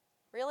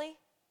 Really?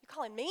 You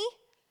calling me?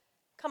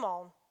 Come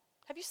on.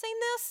 Have you seen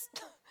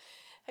this?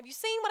 Have you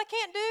seen what I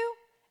can't do?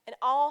 And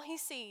all he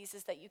sees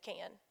is that you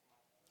can.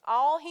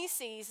 All he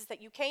sees is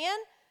that you can,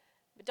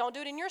 but don't do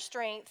it in your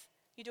strength.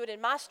 You do it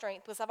in my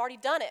strength because I've already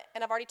done it,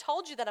 and I've already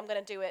told you that I'm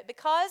going to do it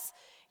because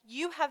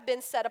you have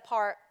been set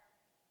apart.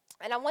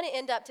 And I want to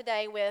end up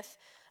today with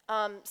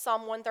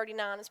Psalm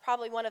 139. It's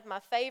probably one of my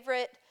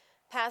favorite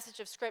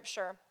passages of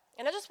Scripture.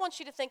 And I just want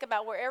you to think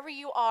about wherever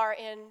you are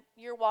in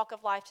your walk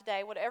of life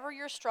today, whatever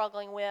you're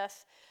struggling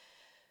with,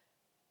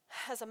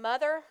 as a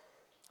mother,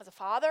 as a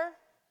father,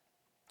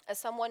 as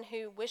someone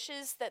who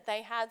wishes that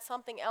they had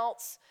something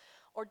else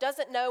or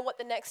doesn't know what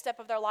the next step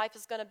of their life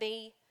is going to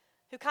be,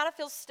 who kind of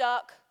feels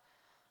stuck.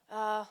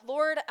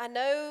 Lord, I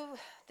know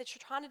that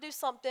you're trying to do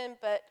something,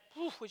 but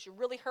would you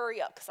really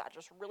hurry up because I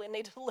just really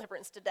need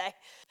deliverance today.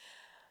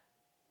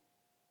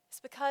 It's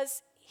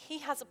because he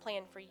has a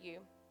plan for you.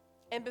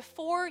 And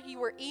before you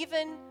were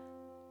even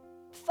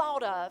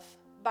thought of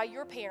by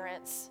your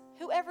parents,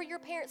 whoever your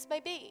parents may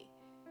be,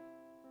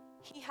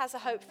 he has a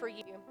hope for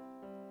you.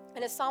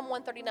 And it's Psalm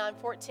 139,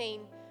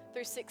 14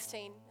 through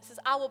 16. It says,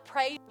 I will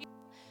praise you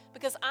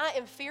because I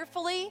am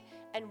fearfully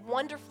and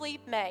wonderfully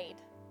made.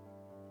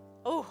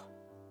 Oh,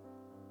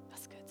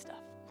 that's good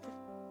stuff.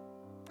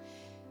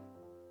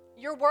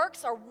 Your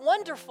works are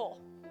wonderful.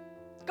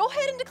 Go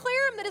ahead and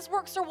declare him that his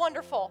works are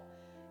wonderful.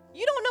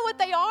 You don't know what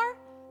they are,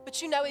 but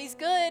you know he's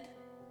good.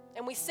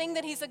 And we sing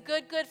that he's a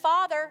good, good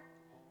father.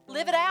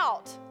 Live it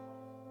out.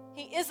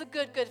 He is a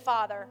good, good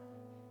father.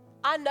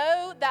 I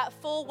know that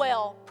full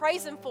well.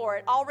 Praise him for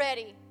it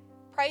already.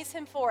 Praise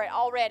him for it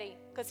already,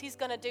 because he's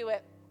going to do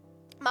it.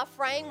 My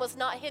frame was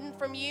not hidden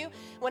from you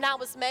when I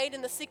was made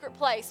in the secret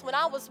place. When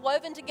I was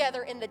woven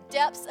together in the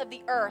depths of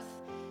the earth,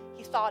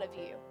 he thought of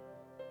you.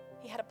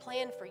 He had a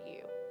plan for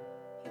you.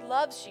 He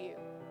loves you.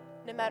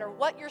 No matter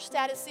what your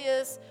status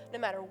is, no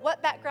matter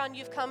what background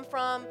you've come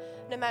from,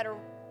 no matter,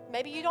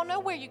 maybe you don't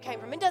know where you came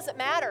from. It doesn't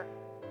matter.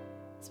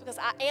 It's because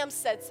I am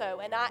said so,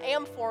 and I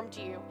am formed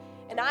you,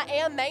 and I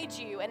am made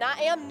you, and I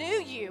am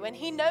knew you, and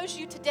he knows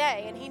you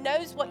today, and he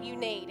knows what you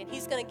need, and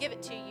he's going to give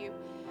it to you.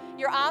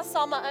 Your eyes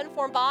saw my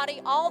unformed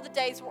body. All the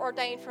days were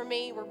ordained for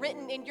me, were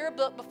written in your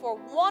book before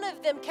one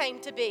of them came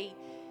to be.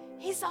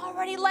 He's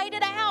already laid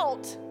it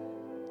out.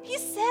 He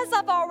says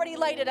I've already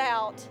laid it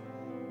out.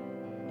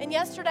 And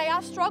yesterday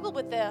I struggled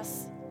with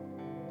this.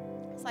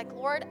 It's like,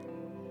 Lord,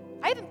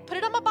 I even put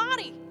it on my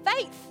body.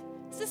 Faith.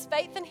 This is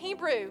faith in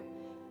Hebrew.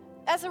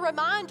 As a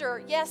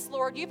reminder, yes,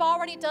 Lord, you've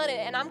already done it,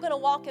 and I'm going to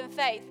walk in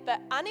faith. But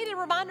I needed a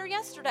reminder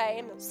yesterday.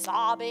 I'm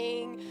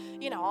sobbing,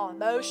 all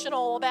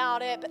emotional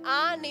about it. But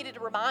I needed a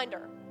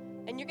reminder.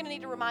 And you're going to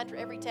need a reminder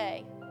every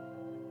day.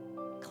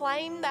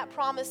 Claim that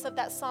promise of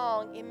that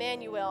song,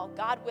 Emmanuel,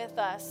 God with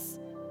us.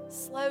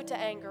 Slow to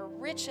anger,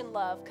 rich in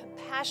love,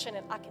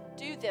 compassionate. I can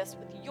do this.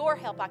 With your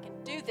help, I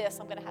can do this.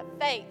 I'm going to have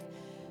faith.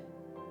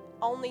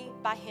 Only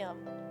by him.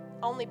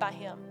 Only by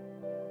him.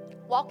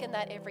 Walk in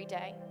that every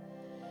day.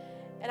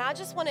 And I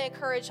just want to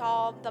encourage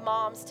all the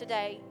moms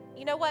today.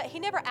 You know what? He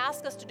never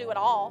asked us to do it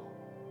all.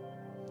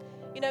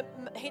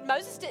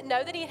 Moses didn't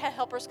know that he had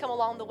helpers come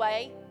along the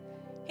way.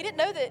 He didn't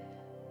know that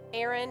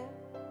Aaron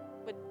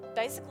would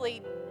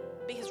basically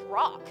be his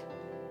rock.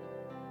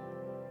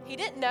 He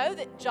didn't know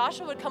that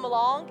Joshua would come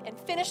along and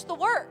finish the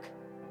work.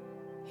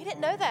 He didn't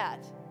know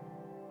that.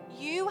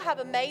 You have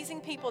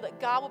amazing people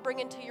that God will bring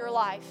into your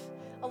life.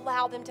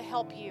 Allow them to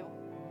help you.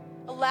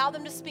 Allow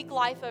them to speak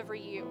life over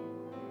you.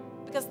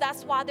 Because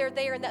that's why they're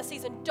there in that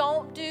season.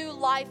 Don't do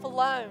life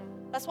alone.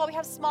 That's why we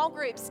have small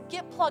groups.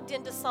 Get plugged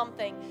into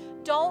something.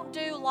 Don't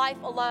do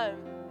life alone.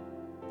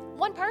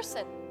 One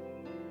person.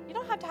 You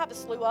don't have to have a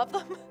slew of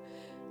them.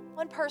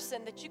 One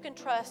person that you can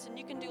trust and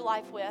you can do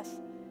life with.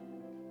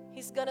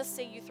 He's going to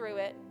see you through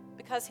it.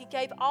 Because he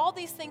gave all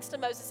these things to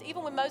Moses,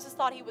 even when Moses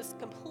thought he was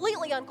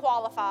completely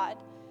unqualified.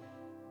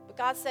 But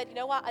God said, you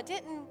know what? I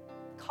didn't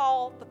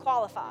call the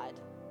qualified.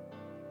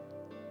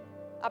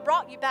 I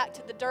brought you back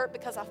to the dirt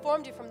because I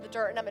formed you from the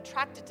dirt, and I'm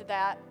attracted to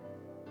that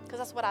because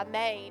that's what I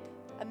made.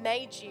 I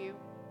made you.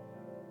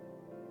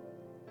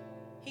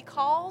 He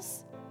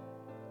calls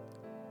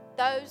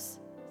those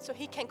so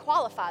he can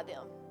qualify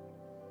them.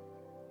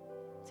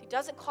 So he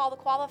doesn't call the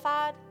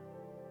qualified,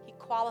 he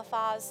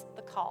qualifies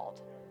the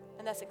called.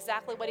 And that's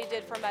exactly what he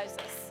did for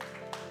Moses.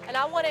 And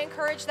I want to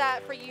encourage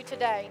that for you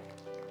today.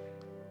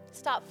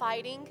 Stop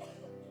fighting.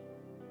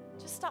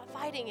 Just stop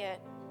fighting it.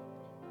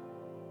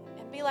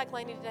 And be like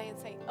Lainey today and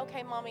say,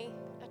 okay, Mommy,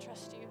 I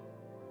trust you.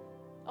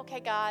 Okay,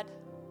 God,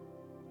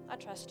 I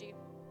trust you.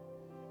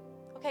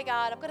 Okay,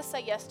 God, I'm going to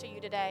say yes to you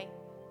today.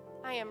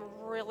 I am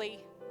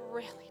really,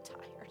 really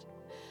tired.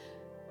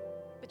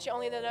 But you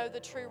only know the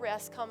true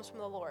rest comes from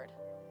the Lord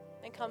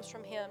and comes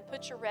from him.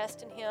 Put your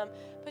rest in him.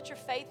 Put your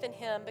faith in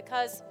him,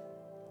 because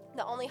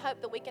the only hope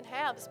that we can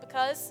have is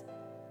because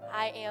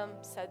I am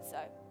said so.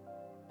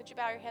 Would you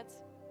bow your heads?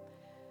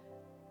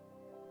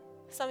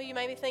 Some of you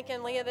may be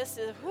thinking, Leah, this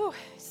is,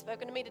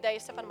 spoken to me today.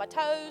 Step on my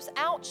toes.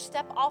 Ouch,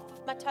 step off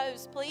of my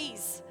toes,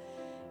 please.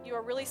 You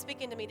are really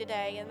speaking to me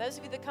today. And those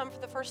of you that come for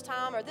the first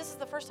time, or this is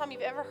the first time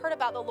you've ever heard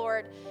about the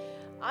Lord,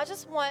 I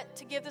just want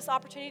to give this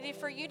opportunity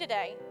for you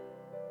today.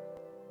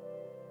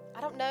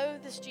 I don't know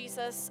this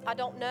Jesus. I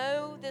don't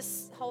know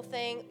this whole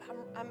thing.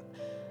 I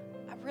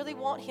really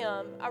want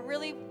him. I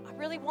really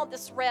want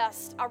this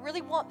rest. I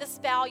really want this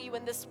value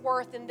and this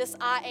worth and this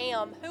I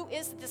am. Who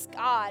is this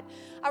God?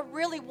 I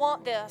really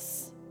want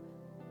this.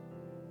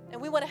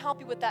 And we want to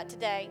help you with that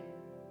today.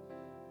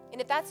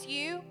 And if that's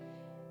you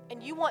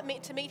and you want me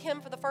to meet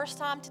him for the first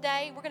time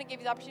today, we're going to give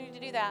you the opportunity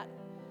to do that.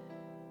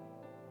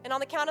 And on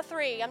the count of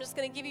 3, I'm just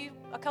going to give you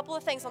a couple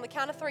of things. On the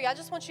count of 3, I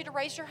just want you to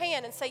raise your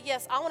hand and say,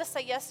 yes, I want to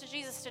say yes to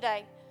Jesus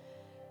today.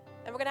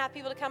 And we're going to have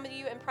people to come to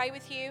you and pray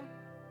with you.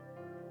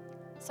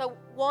 So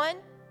 1,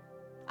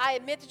 I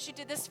admit that you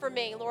did this for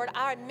me. Lord,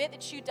 I admit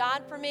that you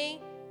died for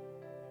me.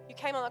 You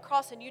came on the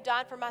cross and you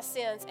died for my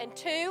sins. And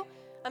 2,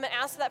 I'm going to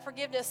ask for that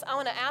forgiveness. I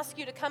want to ask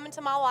you to come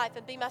into my life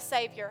and be my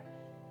Savior.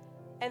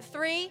 And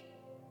 3,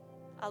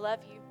 I love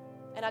you.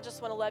 And I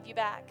just want to love you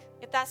back.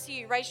 If that's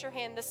you, raise your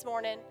hand this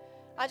morning.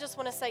 I just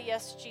want to say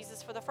yes to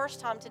Jesus for the first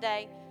time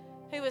today.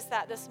 Who is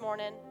that this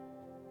morning?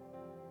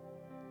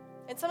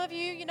 And some of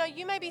you,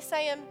 you may be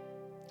saying,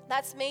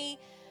 that's me.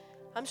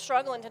 I'm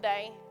struggling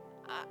today.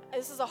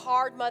 This is a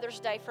hard Mother's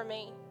Day for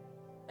me.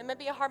 It may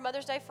be a hard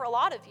Mother's Day for a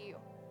lot of you.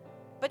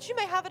 But you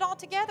may have it all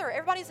together.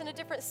 Everybody's in a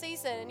different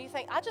season, and you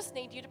think, I just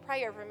need you to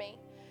pray over me.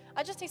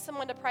 I just need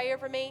someone to pray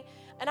over me.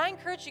 And I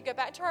encourage you, go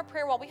back to our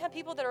prayer wall. We have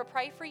people that will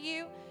pray for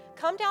you.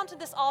 Come down to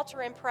this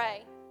altar and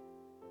pray.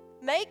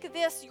 Make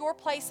this your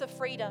place of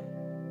freedom,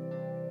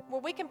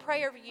 where we can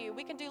pray over you,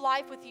 we can do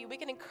life with you, we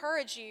can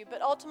encourage you,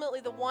 but ultimately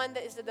the one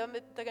that is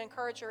the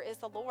encourager is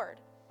the Lord.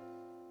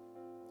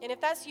 And if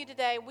that's you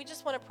today, we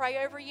just want to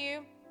pray over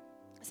you.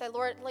 Say,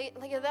 Lord,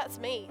 Leah, that's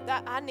me.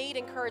 I need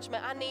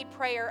encouragement. I need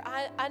prayer.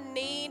 I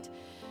need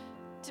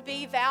to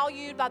be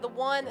valued by the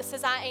one that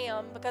says I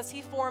am, because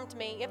he formed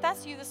me. If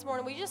that's you this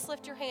morning, will you just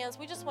lift your hands?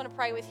 We just want to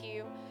pray with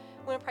you.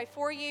 We want to pray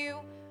for you.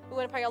 We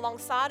want to pray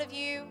alongside of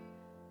you.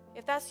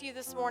 If that's you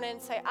this morning,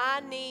 say,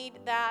 I need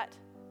that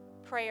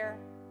prayer.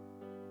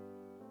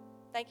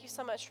 Thank you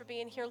so much for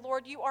being here.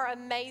 Lord, you are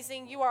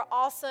amazing. You are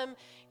awesome.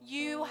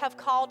 You have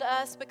called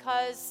us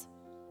because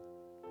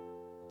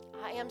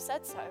I am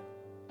said so.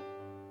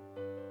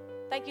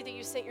 Thank you that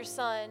you sent your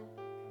son.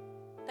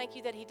 Thank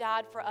you that he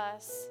died for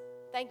us.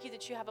 Thank you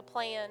that you have a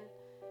plan.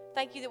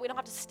 Thank you that we don't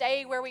have to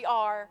stay where we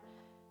are,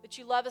 that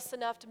you love us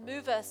enough to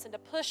move us and to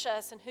push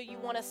us in who you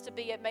want us to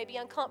be. It may be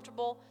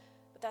uncomfortable,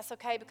 but that's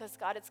okay, because,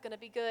 God, it's going to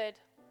be good,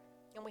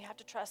 and we have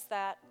to trust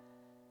that.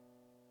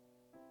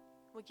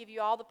 We give you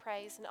all the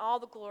praise and all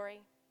the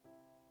glory.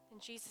 In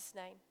Jesus'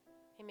 name,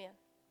 amen.